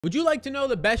Would you like to know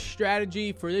the best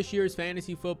strategy for this year's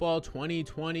fantasy football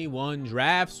 2021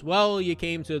 drafts? Well, you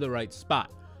came to the right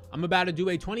spot. I'm about to do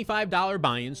a $25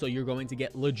 buy-in, so you're going to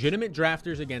get legitimate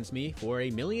drafters against me for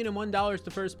 $1 million and $1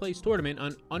 to first place tournament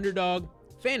on Underdog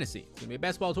Fantasy. It's going to be a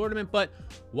best ball tournament, but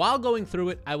while going through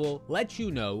it, I will let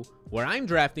you know where I'm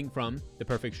drafting from, the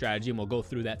perfect strategy, and we'll go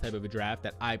through that type of a draft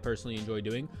that I personally enjoy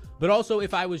doing, but also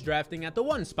if I was drafting at the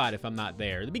one spot if I'm not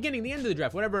there, the beginning, the end of the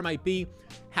draft, whatever it might be,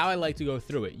 how I like to go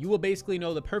through it. You will basically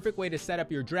know the perfect way to set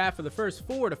up your draft for the first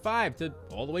 4 to 5 to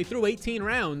all the way through 18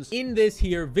 rounds in this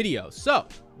here video. So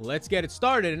let's get it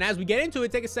started, and as we get into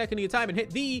it, take a second of your time and hit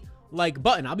the like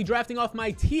button. I'll be drafting off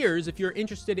my tiers. If you're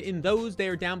interested in those, they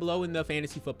are down below in the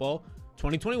Fantasy Football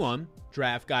 2021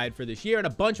 draft guide for this year, and a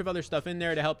bunch of other stuff in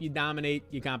there to help you dominate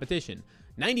your competition.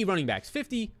 90 running backs,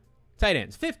 50 tight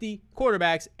ends, 50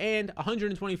 quarterbacks, and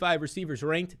 125 receivers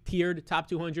ranked, tiered, top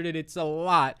 200. It's a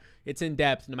lot. It's in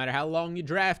depth. No matter how long your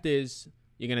draft is,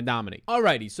 you're going to dominate.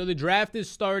 Alrighty, so the draft is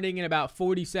starting in about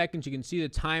 40 seconds. You can see the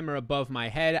timer above my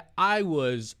head. I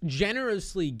was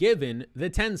generously given the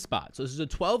 10 spot. So this is a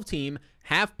 12-team,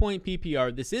 half-point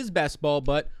PPR. This is best ball,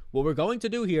 but what we're going to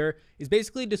do here is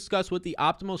basically discuss what the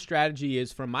optimal strategy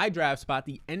is for my draft spot,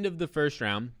 the end of the first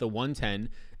round, the 110,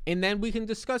 and then we can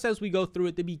discuss as we go through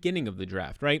at the beginning of the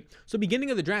draft, right? So beginning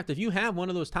of the draft, if you have one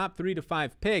of those top 3 to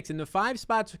 5 picks, and the 5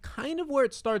 spots are kind of where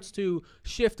it starts to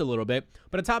shift a little bit,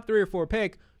 but a top 3 or 4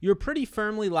 pick, you're pretty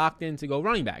firmly locked in to go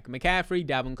running back. McCaffrey,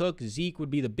 Dalvin Cook, Zeke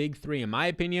would be the big 3 in my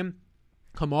opinion.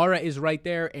 Kamara is right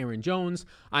there, Aaron Jones.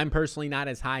 I'm personally not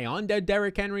as high on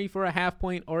Derrick Henry for a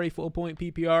half-point or a full-point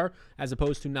PPR as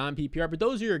opposed to non-PPR, but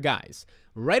those are your guys.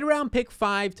 Right around pick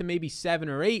 5 to maybe 7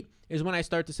 or 8 is when I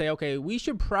start to say, okay, we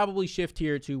should probably shift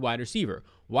here to wide receiver.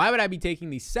 Why would I be taking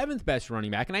the 7th best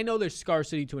running back? And I know there's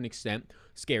scarcity to an extent,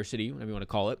 scarcity, whatever you want to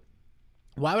call it.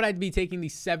 Why would I be taking the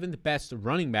 7th best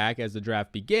running back as the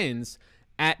draft begins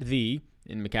at the,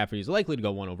 and McCaffrey is likely to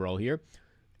go 1 overall here,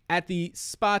 at the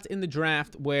spot in the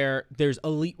draft where there's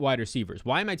elite wide receivers?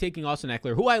 Why am I taking Austin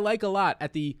Eckler, who I like a lot,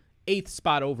 at the 8th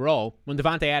spot overall when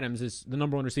Davante Adams is the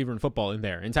 #1 receiver in football in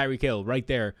there, and Tyreek Hill right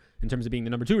there in terms of being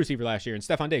the #2 receiver last year, and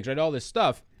Stephon Diggs, right? All this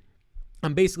stuff.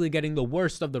 I'm basically getting the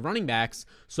worst of the running backs.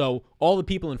 So all the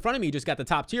people in front of me just got the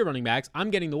top tier running backs.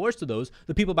 I'm getting the worst of those.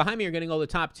 The people behind me are getting all the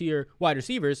top tier wide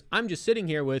receivers. I'm just sitting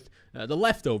here with the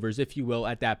leftovers, if you will,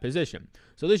 at that position.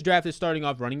 So this draft is starting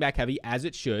off running back heavy, as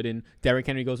it should, and Derrick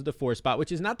Henry goes at the 4th spot,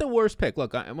 which is not the worst pick.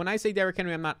 Look, when I say Derrick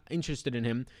Henry, I'm not interested in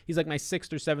him. He's like my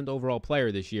 6th or 7th overall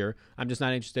player this year. I'm just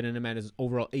not interested in him at his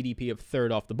overall ADP of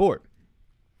 3rd off the board.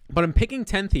 But I'm picking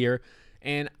 10th here.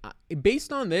 And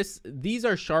based on this, these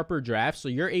are sharper drafts. So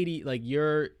your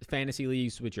your fantasy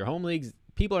leagues with your home leagues,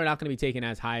 people are not going to be taken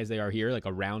as high as they are here, like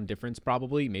a round difference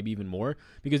probably, maybe even more,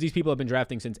 because these people have been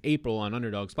drafting since April on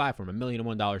Underdog's platform, $1 million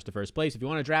and $1 to first place. If you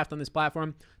want to draft on this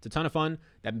platform, it's a ton of fun.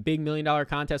 That big $1 million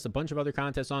contest, a bunch of other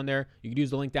contests on there. You can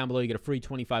use the link down below. You get a free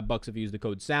 $25 if you use the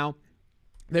code SAL.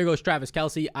 There goes Travis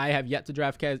Kelce. I have yet to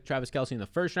draft Travis Kelce in the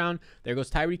first round. There goes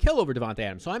Tyreek Hill over Davante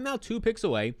Adams. So I'm now 2 picks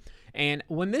away. And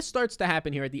when this starts to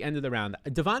happen here at the end of the round,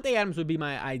 Davante Adams would be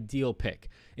my ideal pick.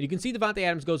 And you can see Davante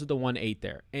Adams goes at the 1-8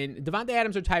 there. And Davante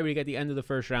Adams or Tyreek at the end of the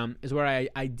first round is where I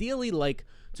ideally like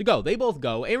to go. They both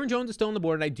go. Aaron Jones is still on the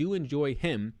board, and I do enjoy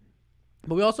him.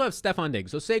 But we also have Stephon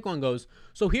Diggs. So Saquon goes,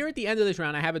 so here at the end of this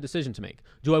round, I have a decision to make.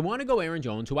 Do I want to go Aaron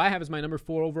Jones, who I have as my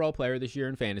 #4 overall player this year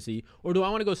in fantasy, or do I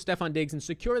want to go Stephon Diggs and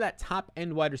secure that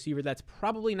top-end wide receiver that's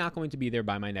probably not going to be there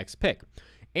by my next pick?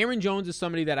 Aaron Jones is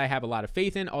somebody that I have a lot of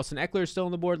faith in. Austin Eckler is still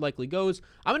on the board, likely goes.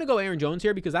 I'm going to go Aaron Jones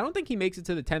here because I don't think he makes it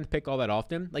to the 10th pick all that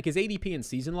often. Like his ADP in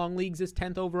season-long leagues is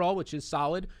 10th overall, which is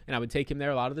solid, and I would take him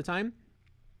there a lot of the time.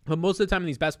 But most of the time in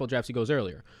these best ball drafts, he goes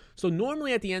earlier. So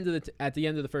normally at the end of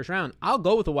the first round, I'll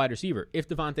go with a wide receiver if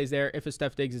Davante's there, if a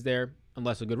Steph Diggs is there,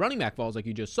 unless a good running back falls like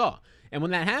you just saw. And when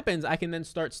that happens, I can then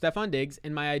start Stephon Diggs,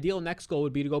 and my ideal next goal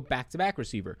would be to go back-to-back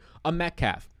receiver, a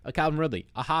Metcalf, a Calvin Ridley,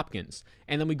 a Hopkins,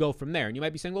 and then we go from there. And you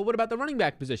might be saying, well, what about the running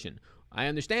back position? I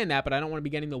understand that, but I don't want to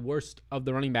be getting the worst of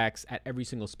the running backs at every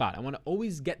single spot. I want to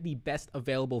always get the best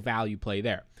available value play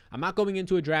there. I'm not going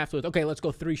into a draft with, okay, let's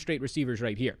go 3 straight receivers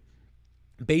right here.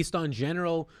 Based on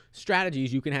general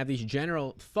strategies, you can have these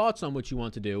general thoughts on what you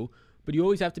want to do, but you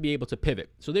always have to be able to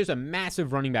pivot. So there's a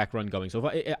massive running back run going. So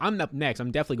if I'm up next, I'm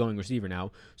definitely going receiver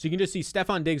now. So you can just see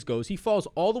Stephon Diggs goes. He falls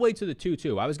all the way to the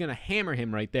 2-2. I was going to hammer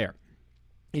him right there.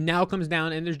 It now comes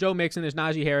down, and there's Joe Mixon, there's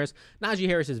Najee Harris. Najee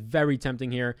Harris is very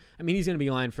tempting here. I mean, he's going to be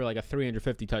lined for like a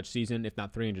 350 touch season, if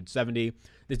not 370.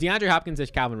 There's DeAndre Hopkins,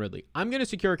 there's Calvin Ridley. I'm going to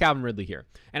secure Calvin Ridley here,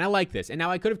 and I like this. And now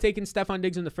I could have taken Stephon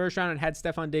Diggs in the first round and had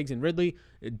Stephon Diggs and Ridley.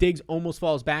 Diggs almost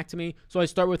falls back to me, so I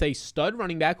start with a stud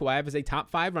running back who I have as a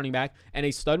top 5 running back and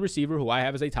a stud receiver who I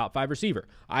have as a top 5 receiver.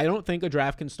 I don't think a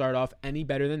draft can start off any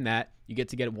better than that. You get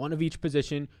to get one of each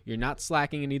position. You're not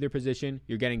slacking in either position.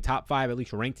 You're getting top 5, at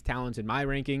least ranked talents in my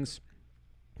rankings.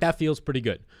 That feels pretty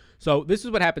good. So this is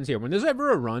what happens here. When there's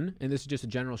ever a run, and this is just a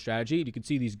general strategy, you can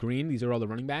see these green, these are all the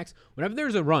running backs. Whenever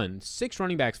there's a run, 6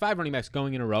 running backs, 5 running backs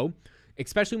going in a row,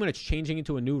 especially when it's changing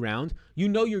into a new round, you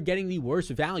know you're getting the worst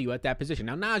value at that position.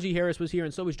 Now, Najee Harris was here,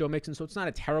 and so was Joe Mixon, so it's not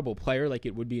a terrible player like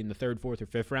it would be in the 3rd, 4th, or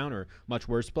 5th round, or much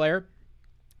worse player.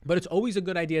 But it's always a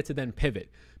good idea to then pivot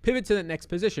to the next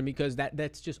position, because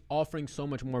that's just offering so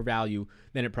much more value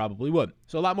than it probably would.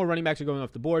 So a lot more running backs are going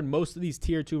off the board. Most of these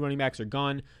tier 2 running backs are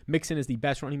gone. Mixon is the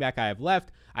best running back I have left.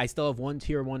 I still have one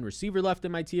tier 1 receiver left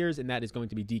in my tiers, and that is going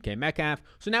to be DK Metcalf.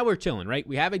 So now we're chilling, right?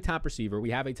 We have a top receiver. We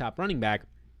have a top running back.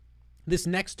 This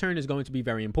next turn is going to be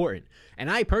very important. And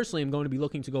I personally am going to be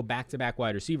looking to go back-to-back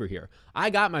wide receiver here. I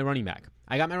got my running back.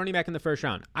 I got my running back in the first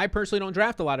round. I personally don't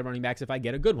draft a lot of running backs if I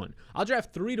get a good one. I'll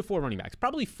draft 3 to 4 running backs.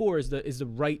 Probably 4 is the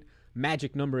right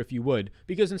magic number, if you would,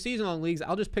 because in season-long leagues,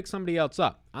 I'll just pick somebody else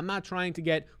up. I'm not trying to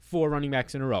get 4 running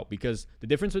backs in a row, because the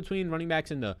difference between running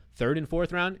backs in the 3rd and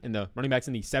 4th round and the running backs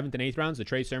in the 7th and 8th rounds, the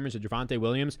Trey Sermons, the Javonte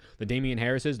Williams, the Damian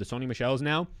Harrises, the Sony Michels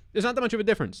now, there's not that much of a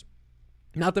difference.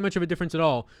 Not that much of a difference at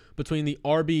all between the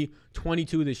RB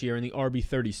 22 this year and the RB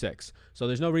 36. So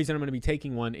there's no reason I'm going to be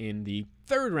taking one in the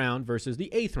 3rd round versus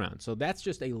the 8th round. So that's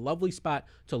just a lovely spot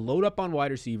to load up on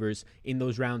wide receivers in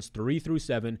those rounds 3 through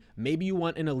 7. Maybe you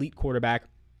want an elite quarterback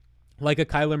like a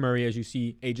Kyler Murray, as you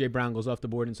see A.J. Brown goes off the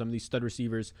board and some of these stud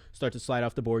receivers start to slide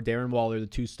off the board. Darren Waller, the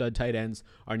 2 stud tight ends,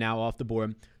 are now off the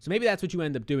board. So maybe that's what you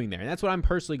end up doing there. And that's what I'm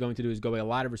personally going to do, is go a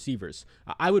lot of receivers.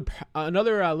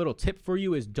 Another little tip for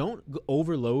you is don't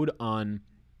overload on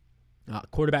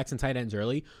quarterbacks and tight ends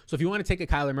early. So if you want to take a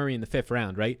Kyler Murray in the 5th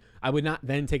round, right, I would not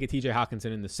then take a TJ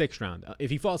Hawkinson in the 6th round. If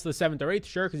he falls to the 7th or 8th,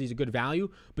 sure, because he's a good value,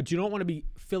 but you don't want to be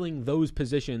filling those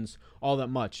positions all that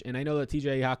much. And I know that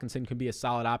TJ Hawkinson can be a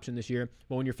solid option this year,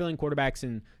 but when you're filling quarterbacks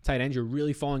and tight ends, you're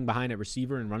really falling behind at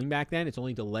receiver and running back then. It's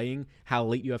only delaying how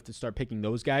late you have to start picking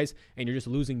those guys, and you're just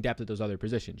losing depth at those other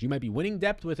positions. You might be winning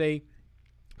depth with a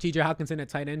TJ Hawkinson at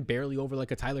tight end, barely over like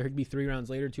a Tyler Higbee 3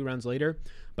 rounds later, 2 rounds later.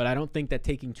 But I don't think that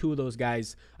taking 2 of those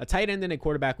guys, a tight end and a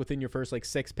quarterback within your first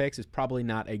 6 picks, is probably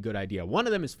not a good idea. One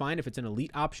of them is fine if it's an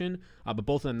elite option, but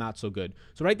both of them not so good.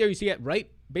 So right there you see it, right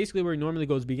basically where he normally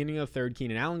goes, beginning of 3rd,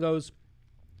 Keenan Allen goes.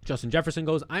 Justin Jefferson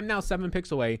goes. I'm now 7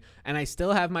 picks away, and I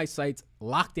still have my sights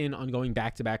locked in on going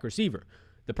back-to-back receiver.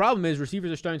 The problem is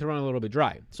receivers are starting to run a little bit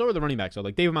dry. So are the running backs. So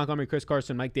like David Montgomery, Chris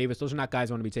Carson, Mike Davis, those are not guys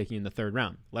I want to be taking in the 3rd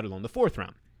round, let alone the 4th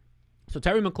round. So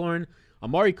Terry McLaurin,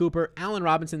 Amari Cooper, Allen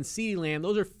Robinson, CeeDee Lamb,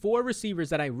 those are 4 receivers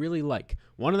that I really like.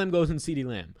 One of them goes in CeeDee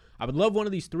Lamb. I would love one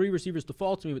of these 3 receivers to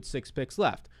fall to me with 6 picks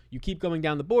left. You keep going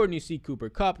down the board and you see Cooper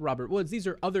Kupp, Robert Woods. These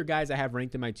are other guys I have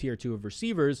ranked in my tier 2 of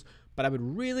receivers, but I would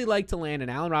really like to land an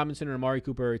Allen Robinson or Amari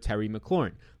Cooper or Terry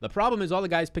McLaurin. The problem is all the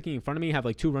guys picking in front of me have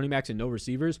 2 running backs and no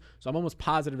receivers, so I'm almost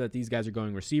positive that these guys are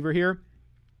going receiver here.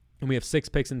 And we have 6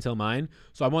 picks until mine.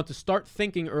 So I want to start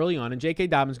thinking early on. And J.K.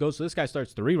 Dobbins goes. So this guy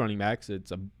starts 3 running backs.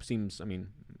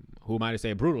 Who am I to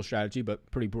say a brutal strategy, but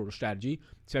pretty brutal strategy,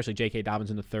 especially J.K. Dobbins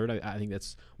in the 3rd. I think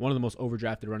that's one of the most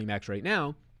overdrafted running backs right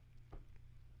now.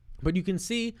 But you can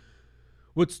see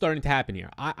what's starting to happen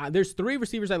here. There's 3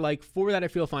 receivers I like, 4 that I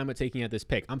feel fine with taking at this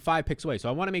pick. I'm 5 picks away. So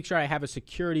I want to make sure I have a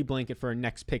security blanket for a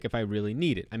next pick if I really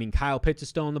need it. I mean, Kyle Pitts is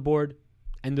still on the board.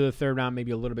 End of the 3rd round, maybe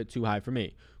a little bit too high for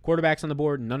me. Quarterbacks on the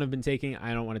board, none have been taking.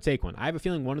 I don't want to take one. I have a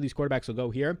feeling one of these quarterbacks will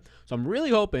go here. So I'm really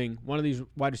hoping one of these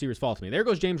wide receivers fall to me. There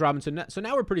goes James Robinson. So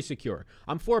now we're pretty secure.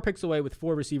 I'm 4 picks away with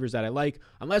 4 receivers that I like.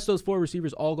 Unless those 4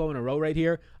 receivers all go in a row right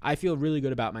here, I feel really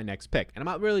good about my next pick. And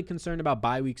I'm not really concerned about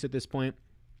bye weeks at this point.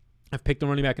 I've picked a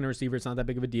running back and a receiver. It's not that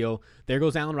big of a deal. There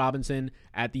goes Allen Robinson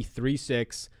at the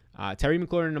 3-6. Terry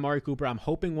McLaurin and Amari Cooper, I'm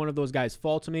hoping one of those guys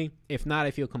fall to me. If not,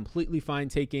 I feel completely fine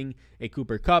taking a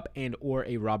Cooper Kupp and or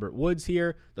a Robert Woods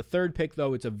here. The 3rd pick,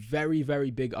 though, it's a very,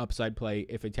 very big upside play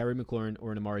if a Terry McLaurin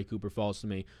or an Amari Cooper falls to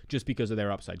me just because of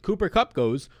their upside. Cooper Kupp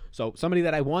goes, so somebody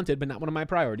that I wanted but not one of my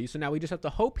priorities. So now we just have to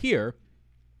hope here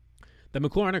that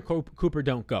McLaurin or Cooper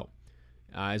don't go.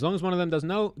 As long as one of them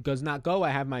does not go, I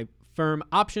have my firm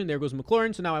option. There goes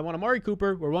McLaurin. So now I want Amari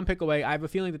Cooper. We're 1 pick away. I have a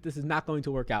feeling that this is not going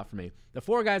to work out for me. The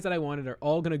 4 guys that I wanted are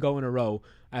all going to go in a row.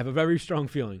 I have a very strong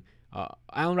feeling.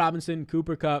 Allen Robinson,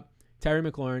 Cooper Kupp, Terry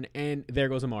McLaurin, and there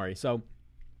goes Amari. So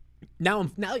Now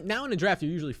in a draft,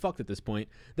 you're usually fucked at this point.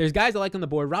 There's guys I like on the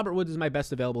board. Robert Woods is my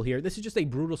best available here. This is just a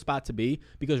brutal spot to be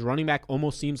because running back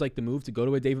almost seems like the move to go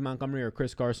to a David Montgomery or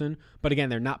Chris Carson. But again,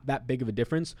 they're not that big of a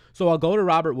difference. So I'll go to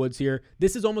Robert Woods here.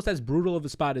 This is almost as brutal of a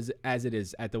spot as it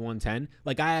is at the 110.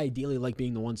 Like, I ideally like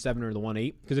being the 1-7 or the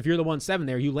 1-8 because if you're the 1-7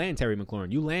 there, you land Terry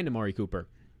McLaurin. You land Amari Cooper.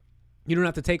 You don't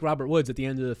have to take Robert Woods at the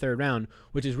end of the third round,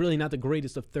 which is really not the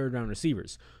greatest of third-round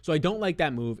receivers. So I don't like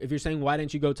that move. If you're saying, why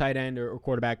didn't you go tight end or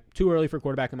quarterback? Too early for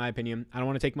quarterback, in my opinion. I don't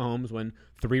want to take Mahomes when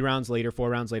 4 rounds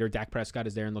later, Dak Prescott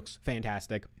is there and looks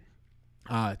fantastic.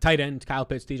 Tight end, Kyle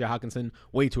Pitts, TJ Hawkinson,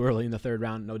 way too early in the third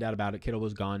round, no doubt about it. Kittle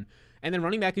was gone. And then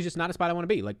running back is just not a spot I want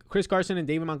to be. Like, Chris Carson and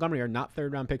David Montgomery are not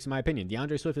third-round picks, in my opinion.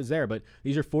 DeAndre Swift is there, but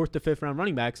these are 4th to 5th round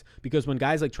running backs because when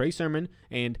guys like Trey Sermon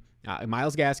and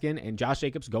Myles Gaskin and Josh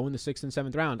Jacobs go in the 6th and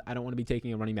 7th round, I don't want to be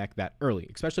taking a running back that early,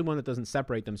 especially one that doesn't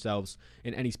separate themselves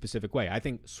in any specific way. I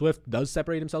think Swift does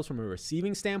separate himself from a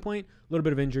receiving standpoint. A little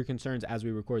bit of injury concerns as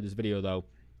we record this video, though,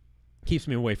 keeps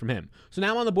me away from him. So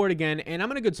now I'm on the board again, and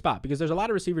I'm in a good spot because there's a lot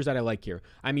of receivers that I like here.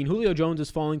 I mean, Julio Jones is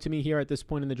falling to me here at this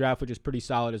point in the draft, which is pretty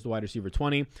solid as the wide receiver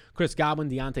 20. Chris Godwin,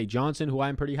 Deontay Johnson, who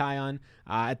I'm pretty high on.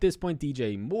 At this point,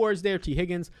 DJ Moore's there, T.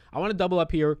 Higgins. I want to double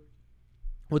up here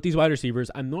with these wide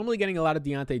receivers. I'm normally getting a lot of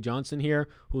Deontay Johnson here.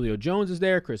 Julio Jones is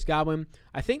there. Chris Godwin.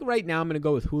 I think right now I'm going to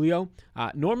go with Julio.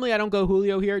 Normally I don't go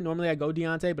Julio here. Normally I go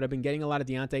Deontay, but I've been getting a lot of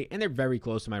Deontay, and they're very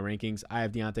close to my rankings. I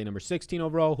have Deontay number 16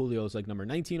 overall. Julio's like number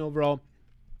 19 overall.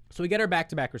 So we get our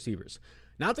back-to-back receivers.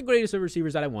 Not the greatest of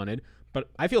receivers that I wanted, but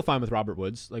I feel fine with Robert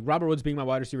Woods. Like, Robert Woods being my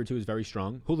wide receiver 2 is very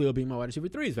strong. Julio being my wide receiver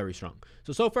 3 is very strong.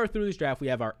 So far through this draft, we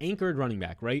have our anchored running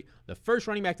back, right? The first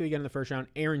running back that we get in the first round,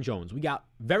 Aaron Jones. We got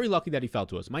very lucky that he fell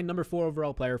to us. My number 4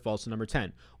 overall player falls to number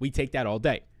 10. We take that all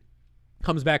day.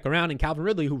 Comes back around, and Calvin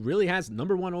Ridley, who really has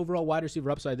number 1 overall wide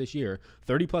receiver upside this year,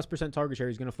 30+% target share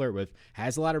he's going to flirt with,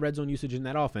 has a lot of red zone usage in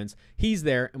that offense. He's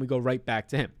there, and we go right back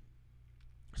to him.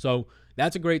 So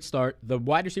that's a great start. The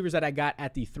wide receivers that I got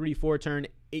at the 3-4 turn,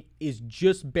 it is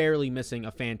just barely missing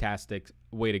a fantastic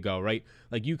way to go, right?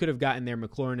 Like, you could have gotten there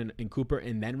McLaurin and Cooper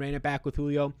and then ran it back with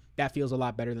Julio. That feels a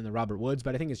lot better than the Robert Woods,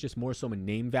 but I think it's just more so a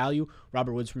name value.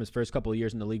 Robert Woods, from his first couple of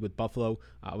years in the league with Buffalo,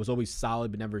 was always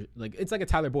solid, but never, like, it's like a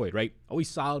Tyler Boyd, right? Always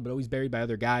solid, but always buried by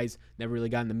other guys. Never really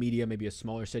got in the media, maybe a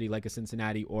smaller city like a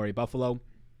Cincinnati or a Buffalo.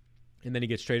 And then he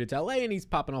gets traded to LA and he's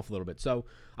popping off a little bit. So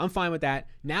I'm fine with that.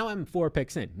 Now I'm 4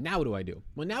 picks in. Now what do I do?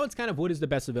 Well, now it's kind of what is the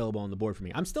best available on the board for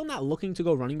me. I'm still not looking to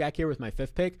go running back here with my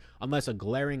 5th pick unless a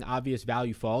glaring obvious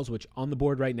value falls, which on the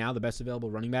board right now, the best available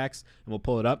running backs, and we'll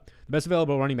pull it up. The best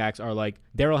available running backs are like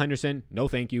Darrell Henderson. No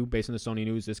thank you. Based on the Sony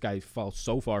News, this guy falls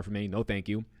so far from me. No thank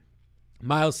you.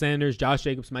 Miles Sanders, Josh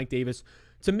Jacobs, Mike Davis.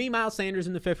 To me, Miles Sanders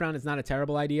in the 5th round is not a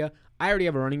terrible idea. I already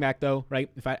have a running back, though, right?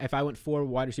 If I went 4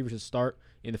 wide receivers to start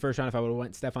in the 1st round, if I would have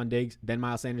went Stephon Diggs, then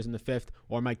Miles Sanders in the 5th,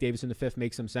 or Mike Davis in the 5th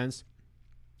makes some sense.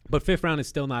 But 5th round is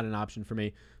still not an option for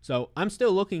me. So I'm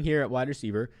still looking here at wide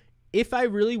receiver. If I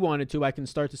really wanted to, I can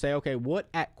start to say, okay, what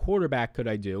at quarterback could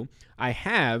I do? I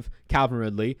have Calvin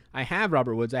Ridley. I have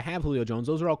Robert Woods. I have Julio Jones.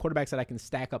 Those are all quarterbacks that I can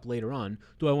stack up later on.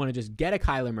 Do I want to just get a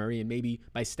Kyler Murray and maybe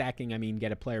by stacking, I mean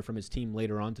get a player from his team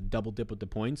later on to double dip with the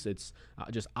points? It's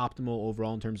just optimal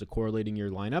overall in terms of correlating your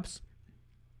lineups,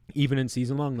 even in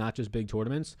season long, not just big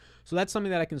tournaments. So that's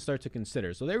something that I can start to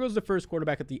consider. So there goes the first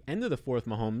quarterback at the end of the 4th,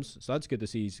 Mahomes. So that's good to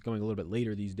see. He's going a little bit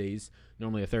later these days.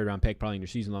 Normally a 3rd round pick, probably in your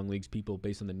season long leagues, people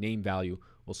based on the name value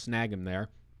will snag him there.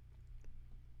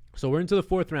 So we're into the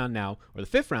 4th round now, or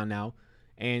the 5th round now.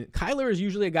 And Kyler is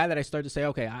usually a guy that I start to say,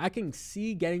 okay, I can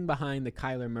see getting behind the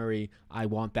Kyler Murray. I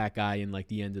want that guy in like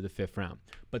the end of the 5th round.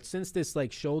 But since this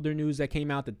like shoulder news that came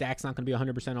out that Dak's not going to be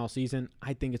 100% all season,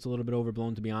 I think it's a little bit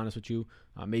overblown, to be honest with you.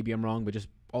 Maybe I'm wrong, but just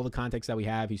all the context that we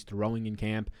have, he's throwing in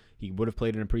camp. He would have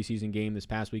played in a preseason game this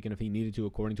past weekend if he needed to,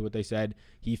 according to what they said.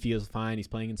 He feels fine. He's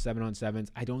playing in 7-on-7s.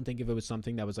 I don't think if it was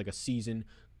something that was like a season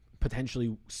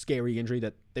potentially scary injury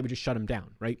that they would just shut him down,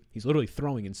 right? He's literally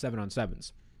throwing in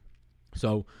 7-on-7s.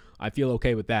 So I feel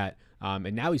okay with that.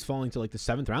 And now he's falling to like the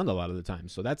 7th round a lot of the time.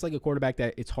 So that's like a quarterback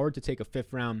that it's hard to take a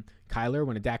 5th round Kyler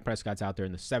when a Dak Prescott's out there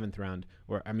in the 7th round,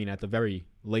 or I mean at the very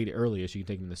earliest, you can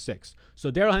take him in the 6th. So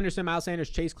Darrell Henderson, Miles Sanders,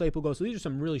 Chase Claypool goes. So these are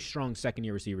some really strong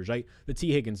 2nd-year receivers, right? The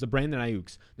T. Higgins, the Brandon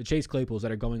Ayuks, the Chase Claypools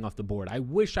that are going off the board. I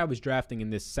wish I was drafting in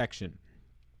this section.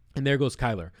 And there goes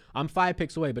Kyler. I'm 5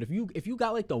 picks away, but if you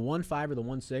got like the 1-5 or the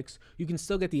 1-6, you can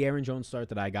still get the Aaron Jones start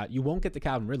that I got. You won't get the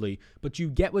Calvin Ridley, but you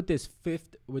get with this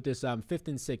 5th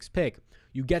and 6th pick,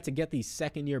 you get to get these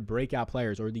 2nd-year breakout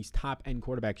players or these top-end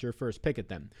quarterbacks, your first pick at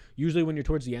them. Usually when you're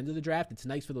towards the end of the draft, it's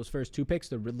nice for those first 2 picks,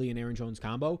 the Ridley and Aaron Jones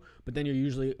combo, but then you're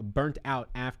usually burnt out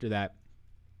after that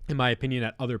in my opinion,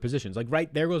 at other positions. Like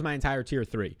right there goes my entire tier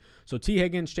 3. So T.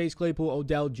 Higgins, Chase Claypool,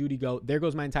 Odell, Judy Goat. There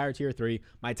goes my entire tier 3.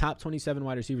 My top 27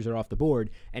 wide receivers are off the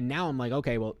board. And now I'm like,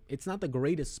 okay, well, it's not the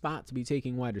greatest spot to be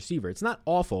taking wide receiver. It's not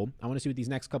awful. I want to see what these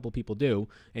next couple people do.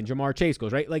 And Jamar Chase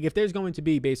goes, right? Like if there's going to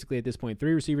be basically at this point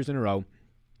 3 receivers in a row,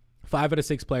 5 out of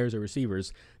 6 players are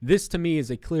receivers. This, to me, is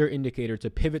a clear indicator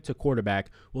to pivot to quarterback.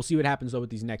 We'll see what happens, though,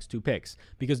 with these next 2 picks.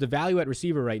 Because the value at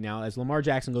receiver right now, as Lamar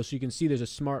Jackson goes, so you can see there's a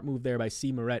smart move there by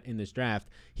C. Moret in this draft.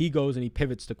 He goes and he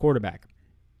pivots to quarterback.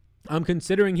 I'm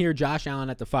considering here Josh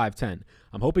Allen at the 5'10".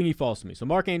 I'm hoping he falls to me. So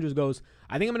Mark Andrews goes,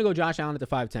 I think I'm going to go Josh Allen at the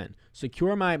 5'10".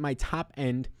 Secure my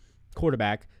top-end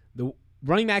quarterback. The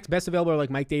running backs best available are like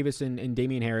Mike Davis and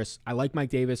Damian Harris. I like Mike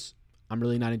Davis. I'm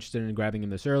really not interested in grabbing him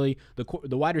this early.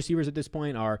 The wide receivers at this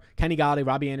point are Kenny Golladay,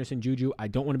 Robbie Anderson, Juju. I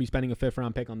don't want to be spending a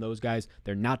 5th-round pick on those guys.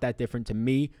 They're not that different to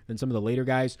me than some of the later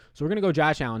guys. So we're going to go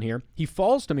Josh Allen here. He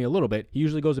falls to me a little bit. He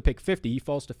usually goes to pick 50. He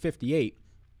falls to 58.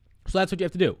 So that's what you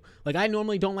have to do. Like, I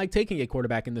normally don't like taking a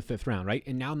quarterback in the 5th round, right?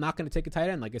 And now I'm not going to take a tight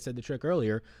end, like I said the trick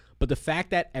earlier. But the fact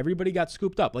that everybody got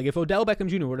scooped up, like if Odell Beckham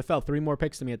Jr. would have fell 3 more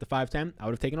picks to me at the 5'10", I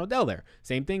would have taken Odell there.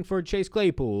 Same thing for Chase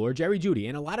Claypool or Jerry Jeudy.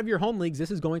 In a lot of your home leagues, this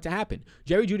is going to happen.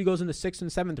 Jerry Jeudy goes in the 6th and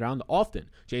 7th round often.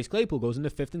 Chase Claypool goes in the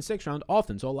 5th and 6th round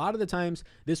often. So a lot of the times,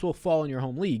 this will fall in your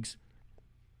home leagues.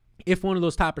 If one of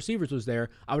those top receivers was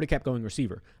there, I would have kept going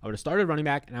receiver. I would have started running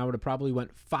back, and I would have probably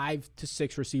went 5 to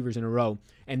 6 receivers in a row,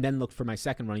 and then looked for my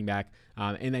second running back,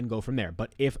 and then go from there.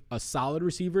 But if a solid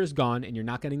receiver is gone, and you're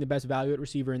not getting the best value at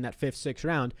receiver in that 5th, 6th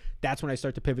round, that's when I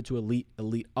start to pivot to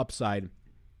elite upside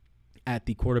at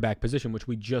the quarterback position, which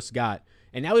we just got.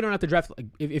 And now we don't have to draft.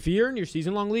 If you're in your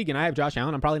season-long league and I have Josh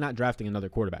Allen, I'm probably not drafting another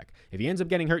quarterback. If he ends up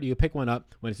getting hurt, you pick one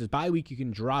up. When it's his bye week, you can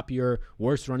drop your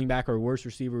worst running back or worst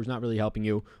receiver who's not really helping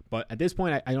you. But at this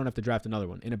point, I don't have to draft another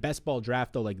one. In a best ball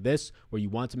draft, though, like this, where you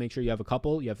want to make sure you have a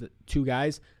couple, you have 2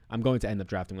 guys, I'm going to end up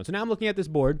drafting one. So now I'm looking at this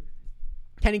board.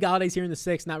 Kenny Galladay's here in the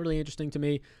 6th, not really interesting to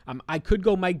me. I could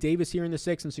go Mike Davis here in the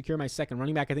 6th and secure my second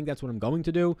running back. I think that's what I'm going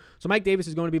to do. So Mike Davis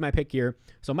is going to be my pick here.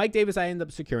 So Mike Davis I end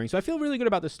up securing. So I feel really good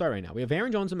about this start right now. We have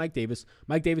Aaron Jones and Mike Davis.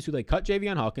 Mike Davis, who they cut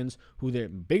Javion Hawkins, who their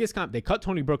biggest they cut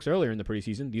Tony Brooks earlier in the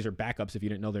preseason. These are backups. If you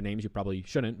didn't know their names, you probably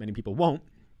shouldn't. Many people won't.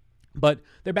 But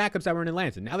they're backups that were in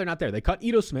Atlanta. Now they're not there. They cut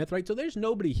Ito Smith, right? So there's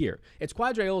nobody here. It's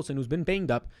Quadre Olson, who's been banged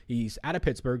up. He's out of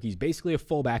Pittsburgh. He's basically a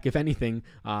fullback, if anything,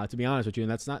 to be honest with you. And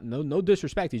that's not no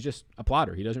disrespect. He's just a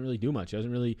plotter. He doesn't really do much. He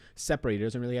doesn't really separate. He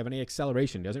doesn't really have any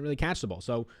acceleration. He doesn't really catch the ball.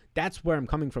 So that's where I'm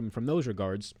coming from those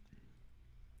regards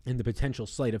and the potential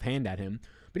sleight of hand at him.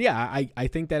 But yeah, I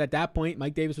think that at that point,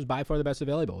 Mike Davis was by far the best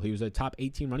available. He was a top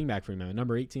 18 running back for him, a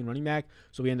number 18 running back.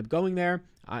 So we end up going there,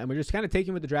 and we're just kind of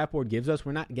taking what the draft board gives us.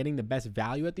 We're not getting the best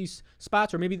value at these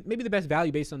spots, or maybe the best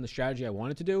value based on the strategy I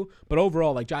wanted to do. But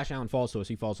overall, like Josh Allen falls to us,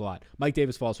 he falls a lot. Mike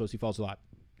Davis falls to us, he falls a lot.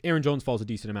 Aaron Jones falls a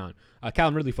decent amount.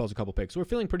 Calvin Ridley falls a couple picks. So we're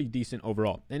feeling pretty decent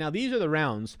overall. And now these are the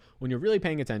rounds when you're really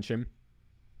paying attention,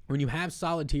 when you have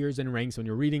solid tiers and ranks, when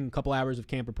you're reading a couple hours of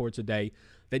camp reports a day,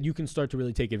 that you can start to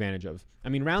really take advantage of. I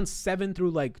mean, rounds 7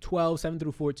 through like 12, 7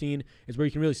 through 14 is where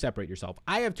you can really separate yourself.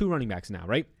 I have 2 running backs now,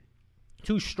 right?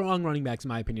 2 strong running backs, in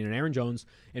my opinion, and Aaron Jones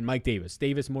and Mike Davis.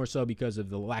 Davis more so because of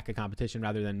the lack of competition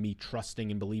rather than me trusting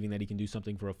and believing that he can do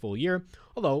something for a full year,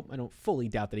 although I don't fully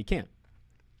doubt that he can.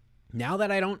 Now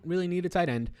that I don't really need a tight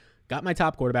end, got my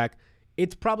top quarterback,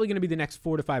 it's probably going to be the next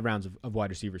 4 to 5 rounds of wide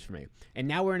receivers for me. And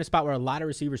now we're in a spot where a lot of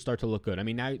receivers start to look good. I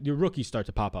mean, now your rookies start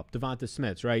to pop up. Devonta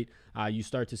Smiths, right? You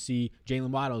start to see Jalen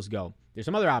Waddles go. There's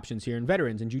some other options here in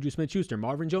veterans, and Juju Smith-Schuster,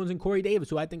 Marvin Jones, and Corey Davis,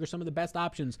 who I think are some of the best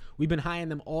options. We've been high on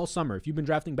them all summer. If you've been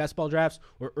drafting best ball drafts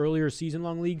or earlier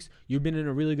season-long leagues, you've been in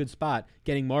a really good spot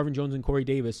getting Marvin Jones and Corey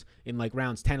Davis in like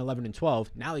rounds 10, 11, and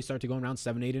 12. Now they start to go in rounds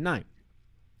 7, 8, and 9.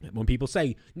 When people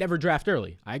say, never draft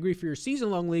early, I agree for your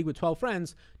season-long league with 12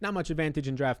 friends, not much advantage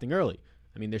in drafting early.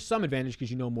 I mean, there's some advantage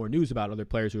because you know more news about other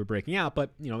players who are breaking out,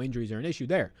 but, injuries are an issue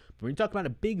there. But when you talk about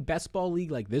a big best ball league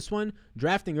like this one,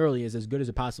 drafting early is as good as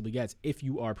it possibly gets if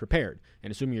you are prepared. And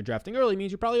assuming you're drafting early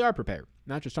means you probably are prepared,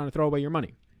 not just trying to throw away your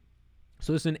money.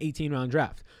 So this is an 18-round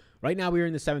draft. Right now we are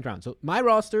in the 7th round. So my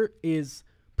roster is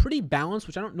pretty balanced,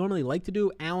 which I don't normally like to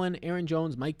do. Allen, Aaron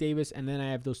Jones, Mike Davis, and then I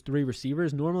have those 3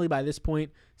 receivers. Normally by this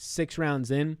point, 6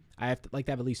 rounds in, I like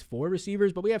to have at least 4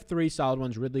 receivers, but we have 3 solid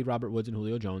ones, Ridley, Robert Woods, and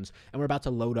Julio Jones, and we're about to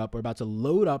load up. We're about to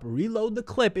reload the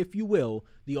clip, if you will,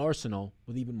 the arsenal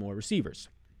with even more receivers.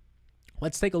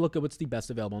 Let's take a look at what's the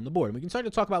best available on the board. And we can start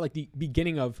to talk about like the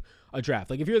beginning of a draft.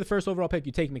 Like if you're the first overall pick,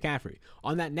 you take McCaffrey.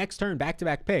 On that next turn,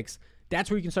 back-to-back picks, that's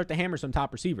where you can start to hammer some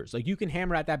top receivers. Like, you can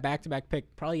hammer at that back-to-back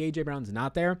pick. Probably A.J. Brown's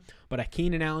not there, but a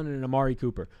Keenan Allen and an Amari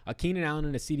Cooper, a Keenan Allen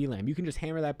and a CeeDee Lamb. You can just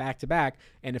hammer that back-to-back,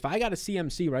 and if I got a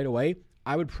CMC right away,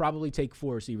 I would probably take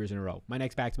 4 receivers in a row. My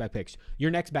next back-to-back picks.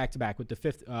 Your next back-to-back with the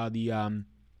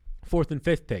 4th and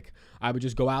 5th pick. I would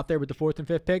just go out there with the 4th and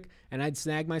 5th pick, and I'd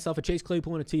snag myself a Chase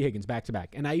Claypool and a T. Higgins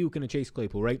back-to-back. And Ayuk and a Chase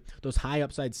Claypool, right? Those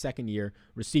high-upside second-year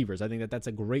receivers. I think that's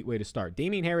a great way to start.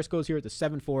 Damian Harris goes here at the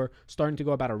 7-4, starting to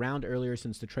go about a round earlier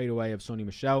since the trade away of Sony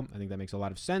Michel. I think that makes a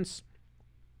lot of sense.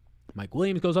 Mike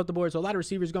Williams goes up the board. So a lot of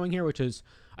receivers going here, which is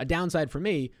a downside for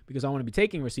me because I want to be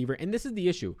taking receiver. And this is the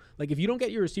issue. Like, if you don't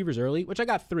get your receivers early, which I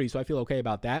got 3, so I feel okay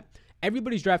about that,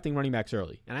 everybody's drafting running backs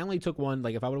early. And I only took 1.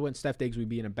 Like, if I would have went Steph Diggs, we'd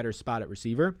be in a better spot at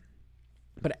receiver.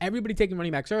 But everybody taking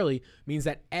running backs early means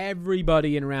that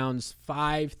everybody in rounds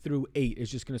 5 through 8 is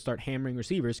just going to start hammering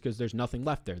receivers because there's nothing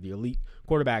left there. The elite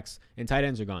quarterbacks and tight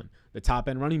ends are gone. The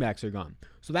top-end running backs are gone.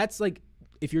 So that's like,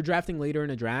 if you're drafting later in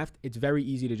a draft, it's very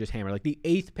easy to just hammer. Like, the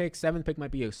 8th pick, 7th pick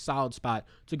might be a solid spot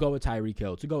to go with Tyreek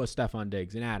Hill, to go with Stephon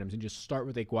Diggs and Adams, and just start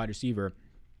with a wide receiver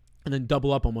and then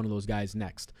double up on one of those guys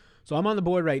next. So I'm on the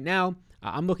board right now.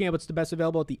 I'm looking at what's the best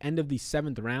available at the end of the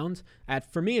 7th round.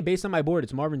 For me, based on my board,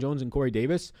 it's Marvin Jones and Corey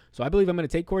Davis. So I believe I'm going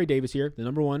to take Corey Davis here, the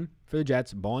number 1 for the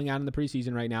Jets, balling out in the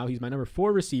preseason right now. He's my number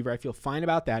 4 receiver. I feel fine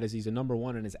about that as he's a number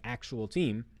 1 in his actual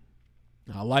team.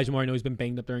 Elijah Moore, I know he's been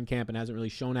banged up during camp and hasn't really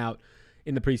shown out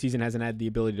in the preseason, hasn't had the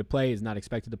ability to play, is not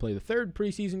expected to play the 3rd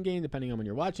preseason game, depending on when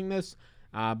you're watching this.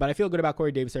 But I feel good about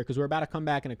Corey Davis there because we're about to come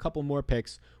back in a couple more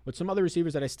picks with some other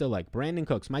receivers that I still like. Brandon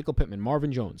Cooks, Michael Pittman,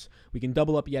 Marvin Jones. We can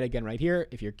double up yet again right here.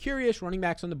 If you're curious, running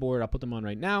backs on the board, I'll put them on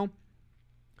right now.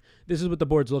 This is what the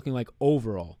board's looking like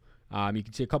overall. You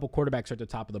can see a couple quarterbacks are at the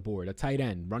top of the board, a tight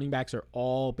end. Running backs are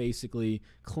all basically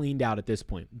cleaned out at this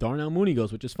point. Darnell Mooney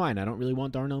goes, which is fine. I don't really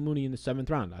want Darnell Mooney in the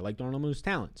 7th round. I like Darnell Mooney's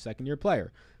talent, 2nd-year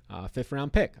player. 5th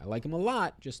round pick. I like him a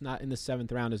lot, just not in the 7th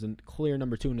round as a clear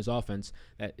number 2 in his offense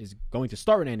that is going to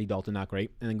start with Andy Dalton, not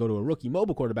great, and then go to a rookie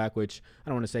mobile quarterback, which I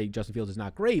don't want to say Justin Fields is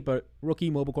not great, but rookie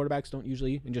mobile quarterbacks don't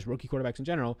usually, and just rookie quarterbacks in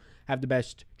general, have the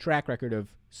best track record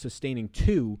of sustaining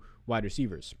 2 wide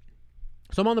receivers.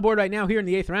 So I'm on the board right now here in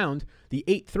the 8th round, the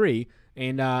 8-3.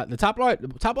 And the top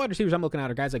wide receivers I'm looking at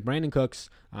are guys like Brandon Cooks,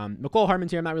 McCole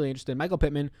Hardman's here. I'm not really interested. Michael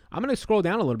Pittman. I'm going to scroll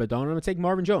down a little bit, though, and I'm going to take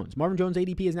Marvin Jones. Marvin Jones'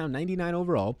 ADP is now 99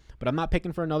 overall, but I'm not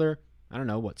picking for another,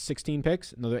 16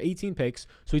 picks, another 18 picks.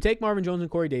 So we take Marvin Jones and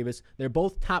Corey Davis. They're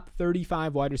both top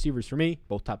 35 wide receivers for me,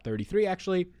 both top 33,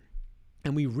 actually.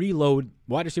 And we reload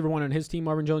wide receiver 1 on his team,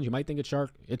 Marvin Jones. You might think it's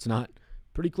Shark. It's not.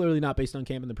 Pretty clearly not based on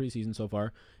camp in the preseason so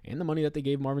far and the money that they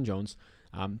gave Marvin Jones.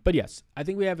 But yes, I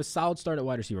think we have a solid start at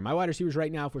wide receiver. My wide receivers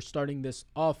right now, if we're starting this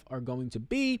off, are going to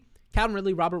be Calvin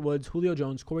Ridley, Robert Woods, Julio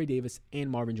Jones, Corey Davis, and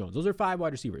Marvin Jones. Those are 5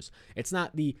 wide receivers. It's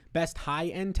not the best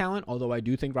high-end talent, although I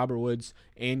do think Robert Woods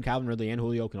and Calvin Ridley and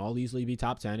Julio can all easily be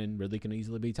top 10, and Ridley can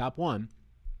easily be top 1.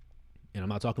 And I'm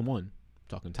not talking 1. I'm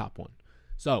talking top 1.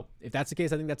 So if that's the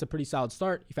case, I think that's a pretty solid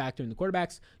start. You factor in the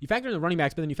quarterbacks. You factor in the running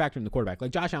backs, but then you factor in the quarterback.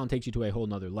 Like, Josh Allen takes you to a whole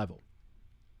nother level.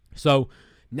 So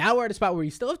now we're at a spot where you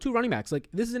still have 2 running backs. Like,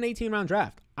 this is an 18-round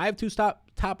draft. I have 2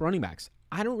 top running backs.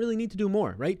 I don't really need to do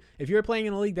more, right? If you're playing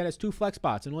in a league that has 2 flex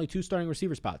spots and only 2 starting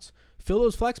receiver spots, fill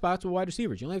those flex spots with wide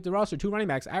receivers. You only have to roster 2 running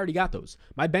backs. I already got those.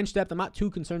 My bench depth, I'm not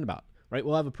too concerned about, right?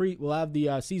 We'll have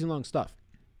the season-long stuff.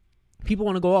 People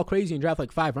want to go all crazy and draft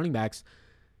like 5 running backs.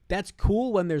 That's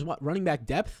cool when there's running back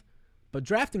depth. But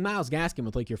drafting Myles Gaskin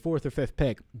with like your 4th or 5th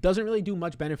pick doesn't really do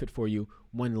much benefit for you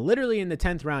when literally in the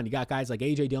 10th round you got guys like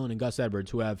A.J. Dillon and Gus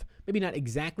Edwards who have maybe not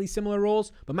exactly similar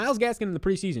roles, but Myles Gaskin in the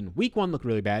preseason, week 1 looked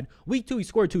really bad. Week 2 he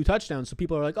scored 2 touchdowns, so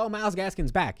people are like, oh, Myles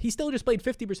Gaskin's back. He still just played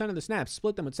 50% of the snaps,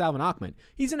 split them with Salvon Ahmed.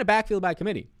 He's in a backfield by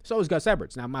committee. So is Gus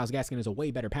Edwards. Now Myles Gaskin is a way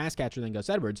better pass catcher than Gus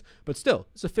Edwards, but still,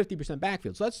 it's a 50%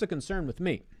 backfield. So that's the concern with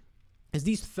me. Is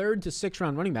these 3rd to 6th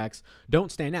round running backs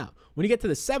don't stand out. When you get to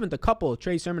the 7th, a couple,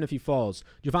 Trey Sermon if he falls,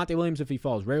 Javonte Williams if he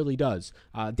falls, rarely does.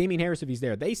 Damian Harris if he's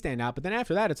there, they stand out. But then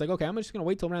after that, it's like, okay, I'm just going to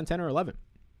wait till round 10 or 11.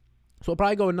 So I'll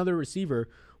probably go another receiver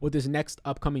with this next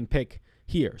upcoming pick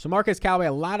here. So Marquez Callaway,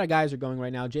 a lot of guys are going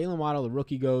right now. Jalen Waddle, the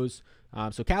rookie, goes.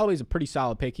 So Callaway's a pretty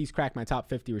solid pick. He's cracked my top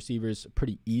 50 receivers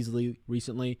pretty easily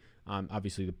recently.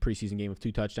 Obviously, the preseason game with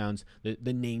 2 touchdowns.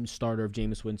 The named starter of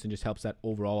Jameis Winston just helps that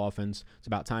overall offense. It's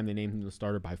about time they named him the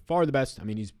starter. By far the best. I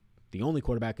mean, he's the only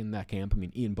quarterback in that camp. I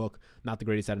mean, Ian Book, not the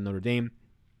greatest out of Notre Dame.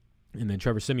 And then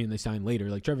Trevor Siemian they signed later.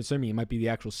 Like, Trevor Siemian might be the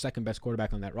actual 2nd best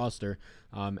quarterback on that roster.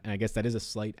 And I guess that is a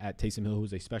slight at Taysom Hill,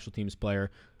 who's a special teams player,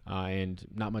 and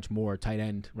not much more tight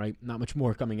end, right? Not much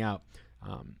more coming out.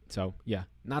 So, yeah,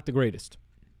 not the greatest.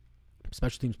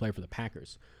 Special teams player for the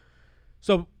Packers.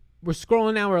 So we're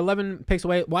scrolling now. We're 11 picks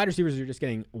away. Wide receivers are just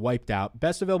getting wiped out.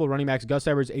 Best available running backs: Gus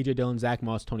Edwards, A.J. Dillon, Zach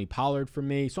Moss, Tony Pollard for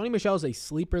me. Sony Michel is a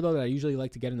sleeper, though, that I usually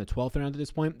like to get in the 12th round at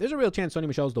this point. There's a real chance Sony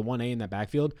Michel is the 1A in that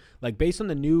backfield. Like, based on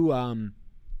the new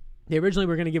they originally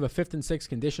were going to give a 5th and 6th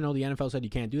conditional. The NFL said you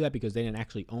can't do that because they didn't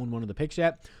actually own one of the picks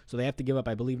yet. So they have to give up,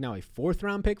 I believe, now a 4th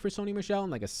round pick for Sony Michel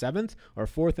and like a 7th or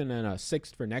 4th and then a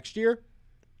 6th for next year.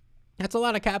 That's a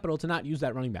lot of capital to not use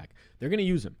that running back. They're going to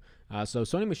use him. So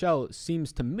Sony Michel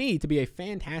seems to me to be a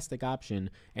fantastic option,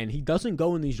 and he doesn't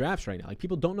go in these drafts right now. Like,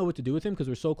 people don't know what to do with him because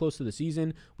we're so close to the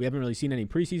season. We haven't really seen any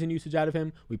preseason usage out of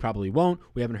him. We probably won't.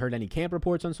 We haven't heard any camp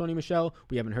reports on Sony Michel.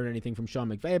 We haven't heard anything from Sean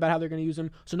McVay about how they're going to use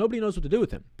him. So nobody knows what to do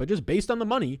with him. But just based on the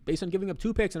money, based on giving up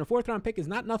 2 picks, and a 4th round pick is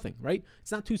not nothing, right?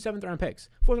 It's not 2 7th round picks.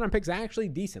 4th round picks are actually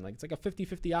decent. Like, it's like a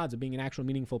 50-50 odds of being an actual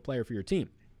meaningful player for your team.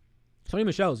 Sony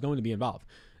Michel is going to be involved.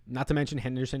 Not to mention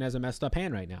Henderson has a messed up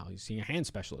hand right now. He's seeing a hand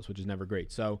specialist, which is never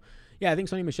great. So, yeah, I think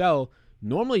Sony Michel,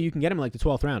 normally you can get him in like the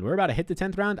 12th round. We're about to hit the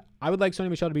 10th round. I would like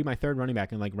Sony Michel to be my 3rd running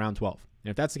back in like round 12.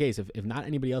 And if that's the case, if not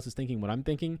anybody else is thinking what I'm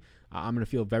thinking, I'm going to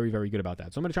feel very, very good about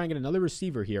that. So I'm going to try and get another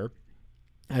receiver here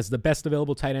as the best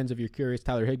available tight ends. If you're curious,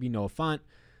 Tyler Higbee, Noah Fant.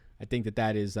 I think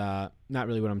that is not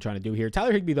really what I'm trying to do here.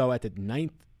 Tyler Higbee, though, at the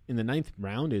 9th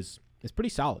round is pretty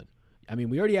solid. I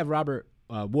mean, we already have Robert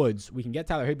Woods. We can get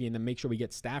Tyler Higbee and then make sure we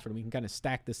get Stafford. And we can kind of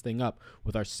stack this thing up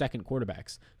with our second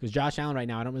quarterbacks. Because Josh Allen right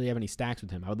now, I don't really have any stacks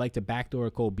with him. I would like to backdoor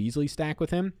a Cole Beasley stack with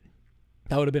him.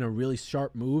 That would have been a really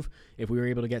sharp move if we were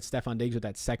able to get Stephon Diggs with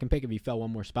that second pick. If he fell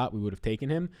one more spot, we would have taken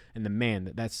him. And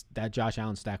that Josh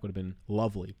Allen stack would have been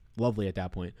lovely at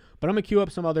that point. But I'm going to queue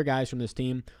up some other guys from this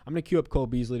team. I'm going to queue up Cole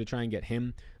Beasley to try and get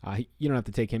him. You don't have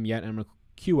to take him yet. And I'm going to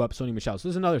queue up Sony Michel. So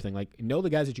this is another thing. Like, know the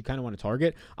guys that you kind of want to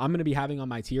target. I'm going to be having on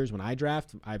my tiers when I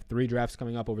draft. I have 3 drafts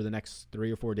coming up over the next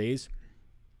 3 or 4 days.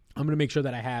 I'm going to make sure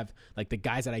that I have like the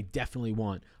guys that I definitely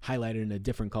want highlighted in a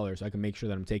different color so I can make sure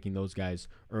that I'm taking those guys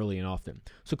early and often.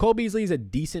 So Cole Beasley is a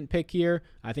decent pick here.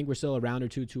 I think we're still a round or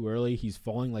two too early. He's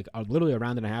falling like literally a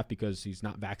round and a half because he's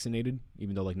not vaccinated,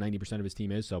 even though like 90% of his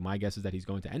team is. So my guess is that he's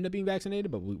going to end up being vaccinated,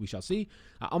 but we shall see.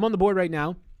 I'm on the board right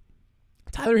now.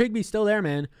 Tyler Higbee's still there,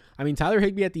 man. I mean, Tyler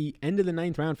Higbee at the end of the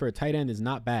 9th round for a tight end is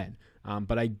not bad.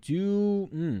 But I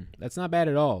do, that's not bad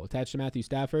at all. Attached to Matthew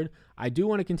Stafford. I do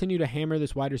want to continue to hammer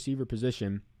this wide receiver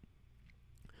position.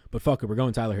 But fuck it, we're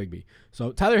going Tyler Higbee.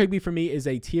 So Tyler Higbee for me is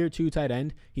a tier 2 tight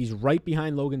end. He's right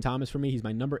behind Logan Thomas for me. He's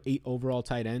my number 8 overall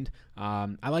tight end.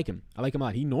 I like him. I like him a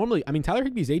lot. Tyler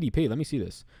Higbee's ADP, let me see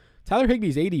this. Tyler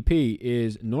Higbee's ADP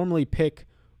is normally pick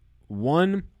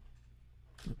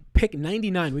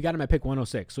 99. We got him at pick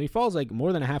 106. So he falls like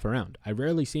more than a half a round. I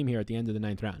rarely see him here at the end of the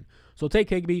 9th round. So we'll take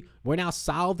Higbee. We're now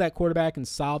solved that quarterback and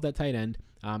solved that tight end.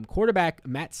 Quarterback,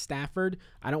 Matt Stafford.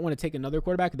 I don't want to take another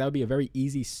quarterback. That would be a very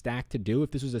easy stack to do.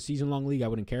 If this was a season-long league, I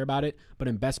wouldn't care about it. But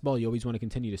in best ball, you always want to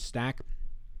continue to stack.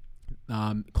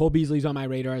 Cole Beasley's on my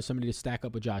radar as somebody to stack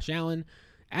up with Josh Allen.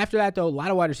 After that, though, a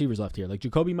lot of wide receivers left here. Like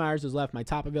Jacoby Myers is left, my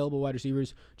top available wide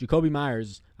receivers. Jacoby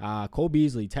Myers, Cole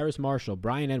Beasley, Terrace Marshall,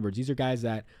 Bryan Edwards. These are guys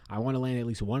that I want to land at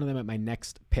least one of them at my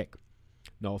next pick.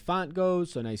 Noah Fant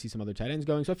goes, so now you see some other tight ends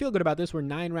going. So I feel good about this. We're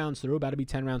 9 rounds through, about to be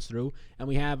 10 rounds through. And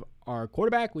we have our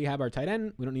quarterback, we have our tight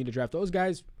end. We don't need to draft those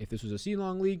guys. If this was a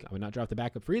season-long league, I would not draft a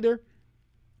backup for either.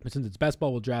 But since it's best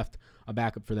ball, we'll draft a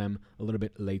backup for them a little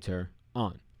bit later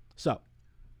on. So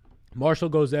Marshall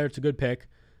goes there. It's a good pick.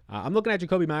 I'm looking at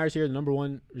Jacoby Myers here, the number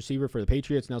 1 receiver for the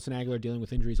Patriots. Nelson Aguilar dealing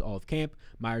with injuries all of camp.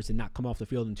 Myers did not come off the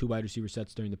field in 2 wide receiver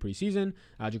sets during the preseason.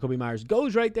 Jacoby Myers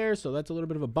goes right there, so that's a little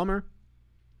bit of a bummer.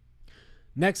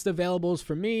 Next availables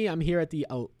for me, I'm here at the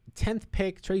 10th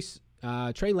pick.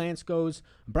 Trey Lance goes.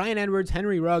 Bryan Edwards,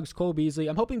 Henry Ruggs, Cole Beasley.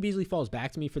 I'm hoping Beasley falls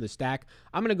back to me for the stack.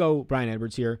 I'm going to go Bryan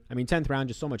Edwards here. I mean, 10th round,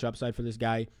 just so much upside for this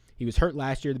guy. He was hurt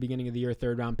last year at the beginning of the year,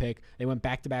 3rd round pick. They went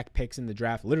back-to-back picks in the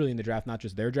draft, literally in the draft, not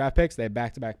just their draft picks. They had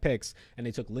back-to-back picks, and they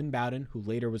took Lynn Bowden, who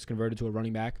later was converted to a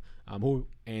running back,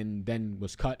 and then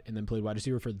was cut and then played wide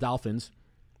receiver for the Dolphins.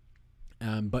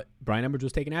 But Bryan Edwards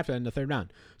was taken after that in the 3rd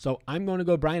round. So I'm going to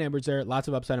go Bryan Edwards there. Lots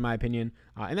of upside in my opinion.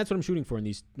 And that's what I'm shooting for in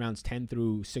these rounds 10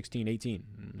 through 16,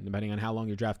 18, depending on how long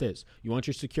your draft is. You want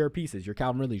your secure pieces, your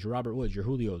Calvin Ridleys, your Robert Woods, your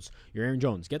Julios, your Aaron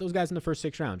Jones. Get those guys in the first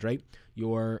 6 rounds, right?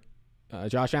 Your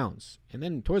Josh Allen's. And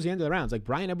then towards the end of the rounds, like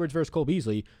Bryan Edwards versus Cole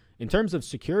Beasley, in terms of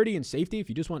security and safety, if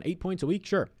you just want 8 points a week,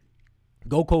 sure.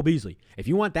 Go Cole Beasley. If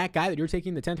you want that guy that you're taking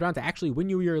in the 10th round to actually win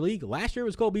you your league, last year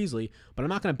was Cole Beasley, but I'm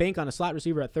not going to bank on a slot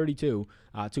receiver at 32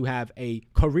 to have a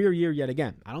career year yet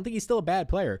again. I don't think he's still a bad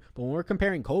player, but when we're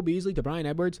comparing Cole Beasley to Bryan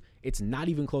Edwards, it's not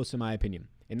even close in my opinion.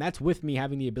 And that's with me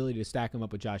having the ability to stack him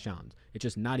up with Josh Allen. It's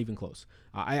just not even close.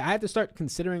 I have to start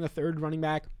considering a 3rd running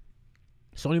back.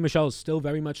 Sony Michel is still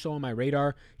very much so on my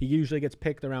radar. He usually gets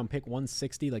picked around pick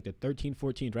 160, like the 13th,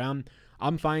 14th round.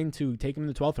 I'm fine to take him in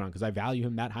the 12th round because I value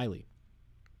him that highly.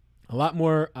 A lot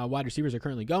more wide receivers are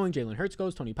currently going. Jalen Hurts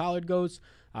goes. Tony Pollard goes.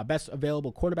 Best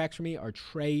available quarterbacks for me are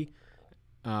Trey.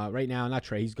 Right now, not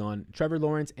Trey. He's gone. Trevor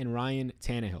Lawrence and Ryan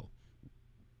Tannehill.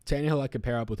 Tannehill I could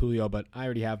pair up with Julio, but I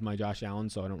already have my Josh Allen,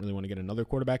 so I don't really want to get another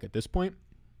quarterback at this point.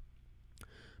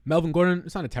 Melvin Gordon,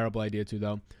 it's not a terrible idea too,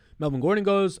 though. Melvin Gordon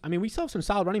goes. I mean, we still have some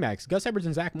solid running backs. Gus Edwards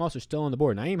and Zach Moss are still on the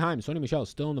board. Naeem Hines, Sony Michel is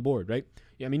still on the board, right?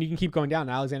 Yeah, I mean, you can keep going down.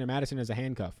 Alexander Madison as a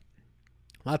handcuff.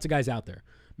 Lots of guys out there.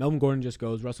 Melvin Gordon just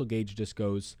goes. Russell Gage just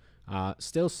goes.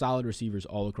 Still solid receivers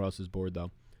all across his board,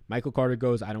 though. Michael Carter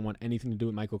goes. I don't want anything to do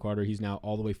with Michael Carter. He's now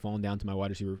all the way fallen down to my wide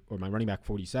receiver or my running back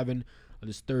 47.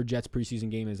 This third Jets preseason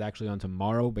game is actually on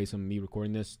tomorrow. Based on me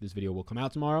recording this video will come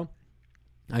out tomorrow.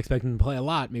 I expect him to play a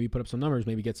lot, maybe put up some numbers,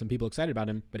 maybe get some people excited about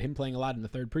him. But him playing a lot in the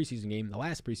third preseason game, the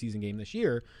last preseason game this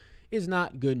year, is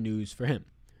not good news for him.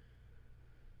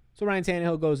 So Ryan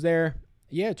Tannehill goes there.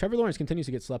 Yeah, Trevor Lawrence continues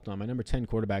to get slept on. My number 10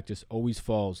 quarterback just always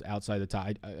falls outside the top.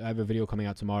 I have a video coming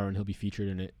out tomorrow, and he'll be featured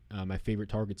in it. My favorite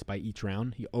targets by each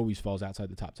round. He always falls outside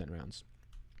the top 10 rounds.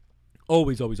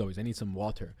 Always, always, always. I need some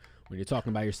water. When you're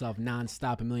talking about yourself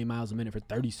nonstop a million miles a minute for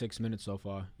 36 minutes so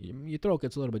far, your throat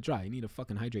gets a little bit dry. You need to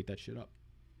fucking hydrate that shit up.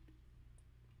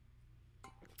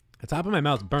 The top of my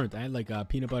mouth's burnt. I had like a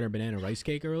peanut butter and banana rice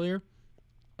cake earlier,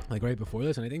 like right before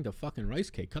this, and I think the fucking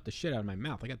rice cake cut the shit out of my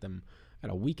mouth. I got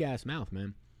a weak ass mouth,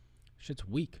 man. Shit's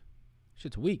weak.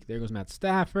 There goes Matt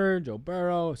Stafford, Joe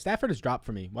Burrow. Stafford has dropped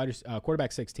for me.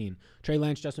 Quarterback 16. Trey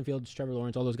Lance, Justin Fields, Trevor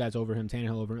Lawrence, all those guys over him.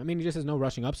 Tannehill over him. I mean, he just has no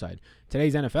rushing upside.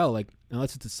 Today's NFL, like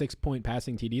unless it's a 6-point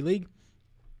passing TD league,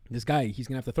 this guy, he's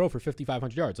going to have to throw for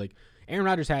 5,500 yards. Like Aaron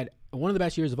Rodgers had one of the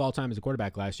best years of all time as a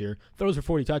quarterback last year. Throws for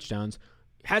 40 touchdowns.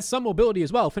 Has some mobility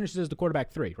as well. Finishes as the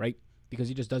quarterback 3, right? Because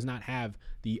he just does not have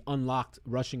the unlocked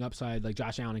rushing upside like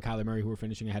Josh Allen and Kyler Murray, who are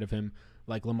finishing ahead of him,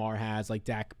 like Lamar has, like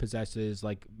Dak possesses,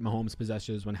 like Mahomes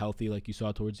possesses when healthy, like you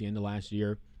saw towards the end of last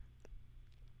year.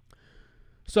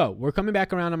 So we're coming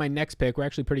back around on my next pick. We're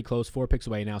actually pretty close, 4 picks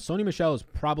away now. Sony Michel is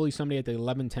probably somebody at the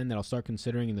 11-10 that I'll start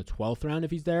considering in the 12th round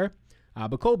if he's there.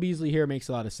 But Cole Beasley here makes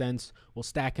a lot of sense. We'll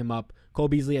stack him up. Cole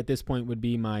Beasley at this point would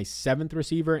be my 7th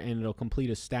receiver, and it'll complete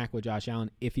a stack with Josh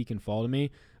Allen if he can fall to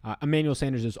me. Emmanuel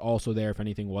Sanders is also there if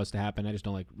anything was to happen. I just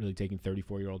don't like really taking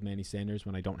 34-year-old Manny Sanders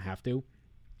when I don't have to.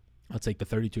 I'll take the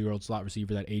 32-year-old slot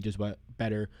receiver that ages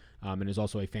better and is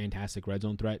also a fantastic red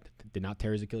zone threat. Did not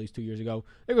tear his Achilles 2 years ago.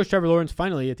 There goes Trevor Lawrence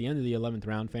finally at the end of the 11th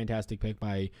round. Fantastic pick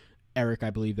by Eric, I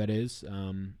believe that is,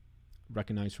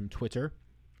 recognized from Twitter.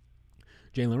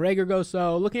 Jalen Reagor goes.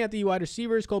 So looking at the wide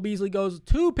receivers, Cole Beasley goes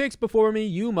 2 picks before me,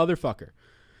 you motherfucker.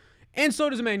 And so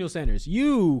does Emmanuel Sanders.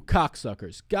 You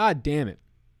cocksuckers. God damn it.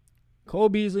 Cole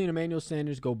Beasley and Emmanuel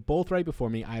Sanders go both right before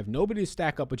me. I have nobody to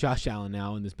stack up with Josh Allen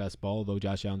now in this best ball, although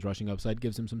Josh Allen's rushing upside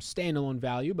gives him some standalone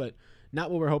value, but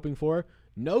not what we're hoping for.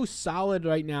 No solid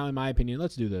right now, in my opinion.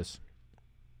 Let's do this.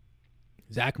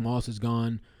 Zach Moss is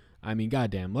gone. I mean,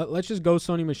 goddamn. Let's just go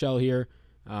Sony Michel here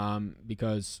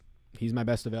because he's my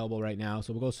best available right now.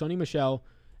 So we'll go Sony Michel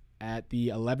at the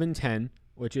 11-10,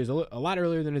 which is a lot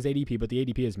earlier than his ADP, but the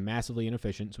ADP is massively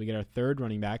inefficient. So we get our 3rd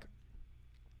running back.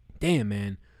 Damn,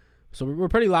 man. So we're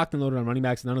pretty locked and loaded on running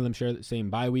backs. None of them share the same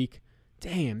bye week.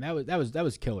 Damn, that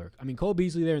was killer. I mean, Cole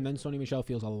Beasley there and then Sony Michel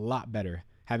feels a lot better.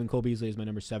 Having Cole Beasley as my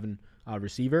number 7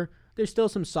 receiver. There's still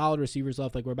some solid receivers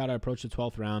left. Like we're about to approach the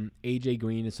 12th round. AJ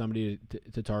Green is somebody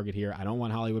to target here. I don't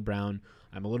want Hollywood Brown.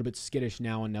 I'm a little bit skittish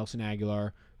now on Nelson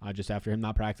Aguilar. Just after him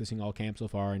not practicing all camp so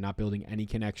far and not building any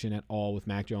connection at all with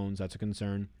Mac Jones. That's a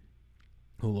concern.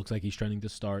 Who looks like he's trending to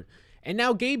start. And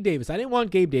now Gabe Davis. I didn't want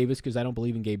Gabe Davis because I don't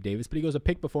believe in Gabe Davis, but he goes a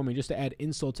pick before me just to add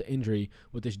insult to injury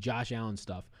with this Josh Allen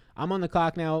stuff. I'm on the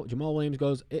clock now. Jamal Williams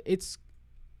goes. It's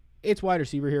wide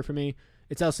receiver here for me.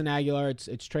 It's Nelson Aguilar. It's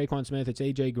Traquan Smith. It's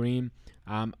AJ Green.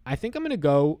 I think I'm going to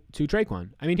go to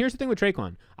Traquan. I mean, here's the thing with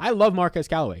Traquan. I love Marquez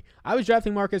Callaway. I was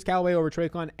drafting Marquez Callaway over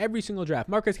Traquan every single draft.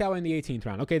 Marquez Callaway in the 18th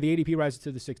round. Okay, the ADP rises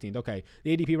to the 16th. Okay,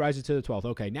 the ADP rises to the 12th.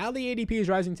 Okay, now the ADP is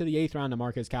rising to the 8th round to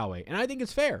Marquez Callaway. And I think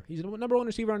it's fair. He's the number 1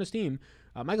 receiver on his team.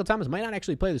 Michael Thomas might not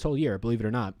actually play this whole year, believe it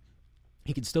or not.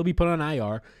 He can still be put on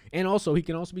IR, and also he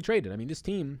can also be traded. I mean, this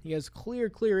team, he has clear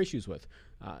issues with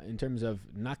in terms of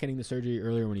not getting the surgery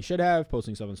earlier when he should have,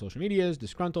 posting stuff on social medias,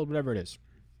 disgruntled, whatever it is.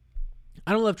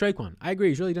 I don't love Traquan. I agree.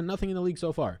 He's really done nothing in the league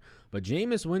so far. But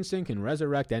Jameis Winston can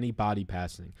resurrect any body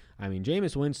passing. I mean,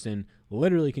 Jameis Winston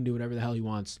literally can do whatever the hell he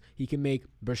wants. He can make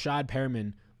Brashad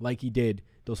Perriman like he did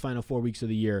those final 4 weeks of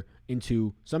the year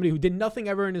into somebody who did nothing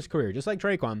ever in his career. Just like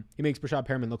Traquan, he makes Brashad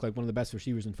Perriman look like one of the best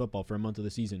receivers in football for a month of the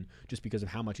season just because of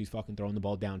how much he's fucking throwing the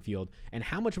ball downfield and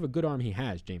how much of a good arm he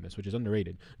has, Jameis, which is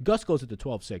underrated. Gus goes at the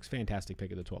 12-6. Fantastic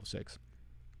pick at the 12-6.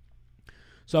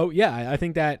 So, yeah, I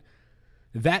think that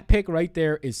pick right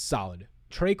there is solid.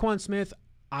 Traquan Smith,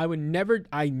 I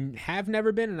have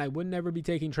never been, and I would never be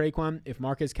taking Traquan if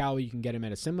Marquez Callaway, you can get him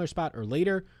at a similar spot or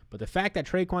later. But the fact that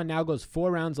Traquan now goes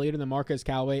 4 rounds later than Marquez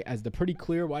Callaway as the pretty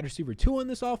clear wide receiver 2 in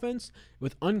this offense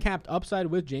with uncapped upside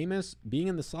with Jameis being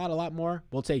in the slot a lot more,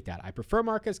 we'll take that. I prefer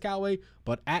Marquez Callaway,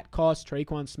 but at cost,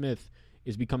 Traquan Smith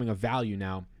is becoming a value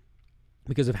now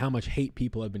because of how much hate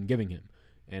people have been giving him.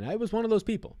 And I was one of those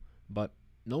people, but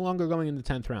no longer going in the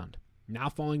 10th round. Now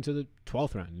falling to the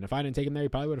 12th round. And if I didn't take him there, he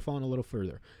probably would have fallen a little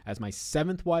further. As my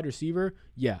 7th wide receiver,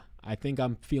 yeah, I think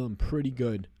I'm feeling pretty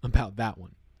good about that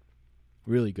one.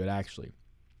 Really good, actually.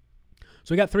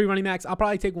 So we got 3 running backs. I'll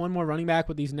probably take one more running back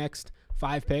with these next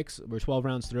 5 picks. We're 12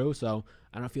 rounds through, so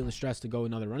I'm not feeling stressed to go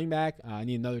another running back. I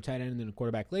need another tight end and then a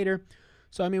quarterback later.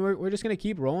 So, I mean, we're just going to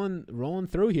keep rolling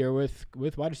through here with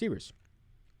wide receivers.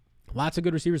 Lots of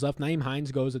good receivers left. Nyheim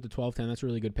Hines goes at the 12-10. That's a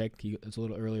really good pick. It's a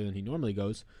little earlier than he normally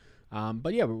goes.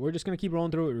 But yeah, we're just going to keep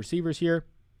rolling through with receivers here.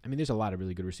 I mean, there's a lot of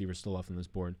really good receivers still left on this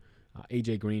board.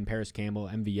 A.J. Green, Paris Campbell,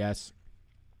 MVS.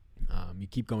 You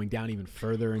keep going down even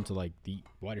further into like the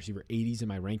wide receiver 80s in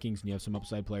my rankings, and you have some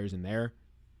upside players in there.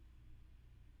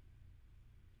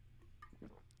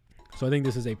 So I think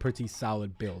this is a pretty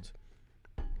solid build.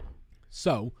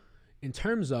 So in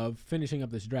terms of finishing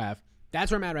up this draft, that's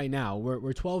where I'm at right now.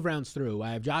 We're 12 rounds through.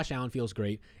 I have Josh Allen, feels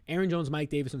great. Aaron Jones, Mike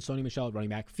Davis, and Sony Michel at running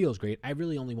back, feels great. I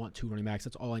really only want 2 running backs.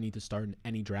 That's all I need to start in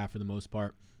any draft for the most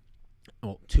part.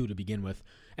 Well, 2 to begin with.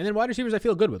 And then wide receivers I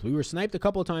feel good with. We were sniped a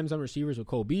couple of times on receivers with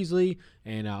Cole Beasley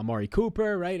and Amari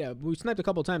Cooper, right? We sniped a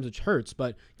couple of times, which hurts.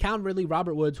 But Calvin Ridley,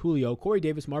 Robert Woods, Julio, Corey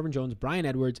Davis, Marvin Jones, Bryan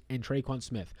Edwards, and Traquan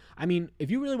Smith. I mean,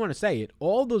 if you really want to say it,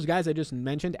 all those guys I just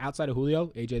mentioned outside of Julio,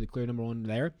 AJ the clear number 1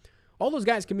 there, all those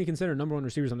guys can be considered number 1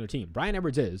 receivers on their team. Bryan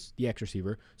Edwards is the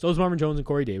ex-receiver. So is Marvin Jones and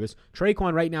Corey Davis.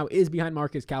 Traquan right now is behind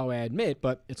Marquez Callaway, I admit,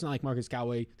 but it's not like Marquez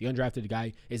Callaway, the undrafted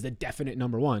guy, is the definite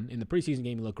number 1. In the preseason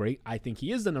game, he looked great. I think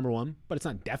he is the number 1, but it's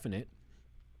not definite.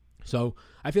 So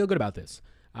I feel good about this.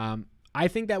 I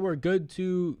think that we're good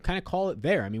to kind of call it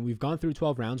there. I mean, we've gone through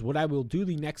 12 rounds. What I will do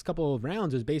the next couple of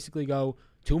rounds is basically go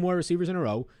 2 more receivers in a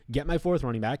row, get my 4th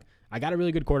running back. I got a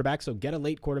really good quarterback, so get a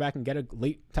late quarterback and get a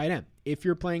late tight end. If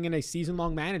you're playing in a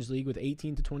season-long managed league with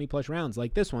 18 to 20-plus rounds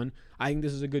like this one, I think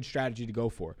this is a good strategy to go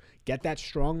for. Get that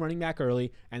strong running back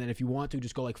early, and then if you want to,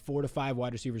 just go like 4 to 5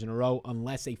 wide receivers in a row,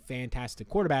 unless a fantastic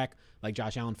quarterback, like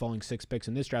Josh Allen falling 6 picks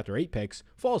in this draft or 8 picks,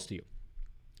 falls to you.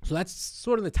 So that's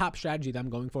sort of the top strategy that I'm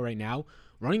going for right now.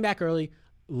 Running back early,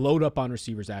 load up on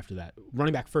receivers after that.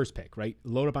 Running back first pick, right?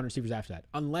 Load up on receivers after that.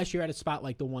 Unless you're at a spot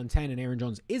like the 110 and Aaron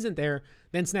Jones isn't there,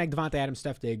 then snag Devontae Adams,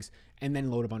 Steph Diggs, and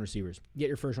then load up on receivers. Get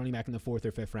your first running back in the 4th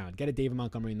or 5th round. Get a David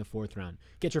Montgomery in the 4th round.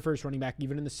 Get your first running back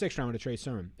even in the 6th round with a Trey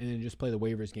Sermon, and then just play the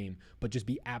waivers game, but just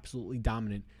be absolutely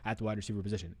dominant at the wide receiver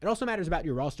position. It also matters about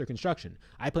your roster construction.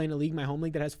 I play in a league, my home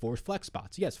league, that has 4 flex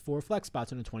spots. Yes, 4 flex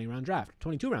spots in a 22-round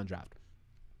draft.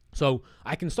 So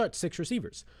I can start 6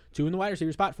 receivers, 2 in the wide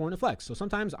receiver spot, 4 in the flex. So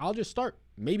sometimes I'll just start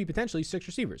maybe potentially 6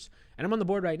 receivers. And I'm on the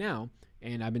board right now,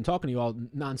 and I've been talking to you all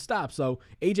nonstop. So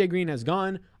AJ Green has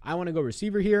gone. I want to go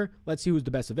receiver here. Let's see who's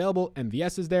the best available.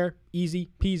 MVS is there. Easy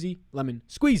peasy, lemon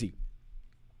squeezy.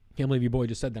 Can't believe your boy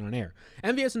just said that on air.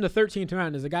 MVS in the 13th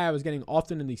round is a guy I was getting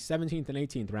often in the 17th and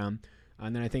 18th round.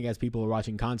 And then I think as people are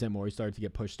watching content more, he started to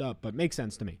get pushed up, but makes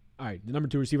sense to me. All right, the number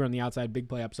 2 receiver on the outside, big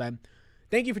play upside.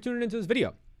 Thank you for tuning into this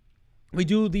video. We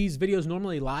do these videos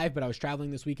normally live, but I was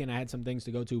traveling this weekend. I had some things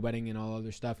to go to, wedding and all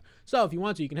other stuff. So if you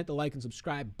want to, you can hit the like and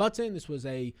subscribe button. This was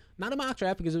not a mock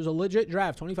draft because it was a legit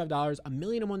draft, $25,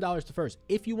 $1,001 to first.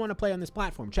 If you want to play on this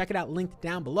platform, check it out, linked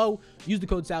down below. Use the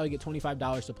code SAL, you get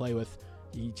 $25 to play with.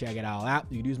 You check it all out.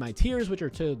 You can use my tiers, which are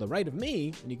to the right of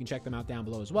me, and you can check them out down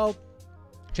below as well.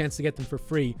 Chance to get them for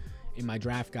free in my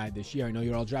draft guide this year. I know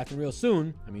you're all drafting real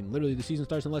soon. I mean, literally the season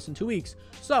starts in less than 2 weeks.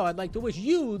 So I'd like to wish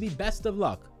you the best of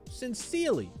luck.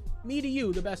 Sincerely, me to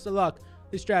you, the best of luck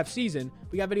this draft season.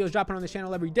 We got videos dropping on this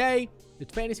channel every day. The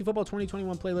Fantasy Football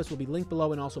 2021 playlist will be linked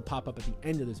below and also pop up at the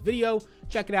end of this video.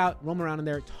 Check it out. Roam around in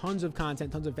there. Tons of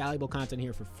content, tons of valuable content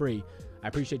here for free. I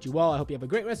appreciate you all. I hope you have a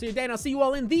great rest of your day, and I'll see you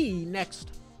all in the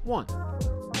next one.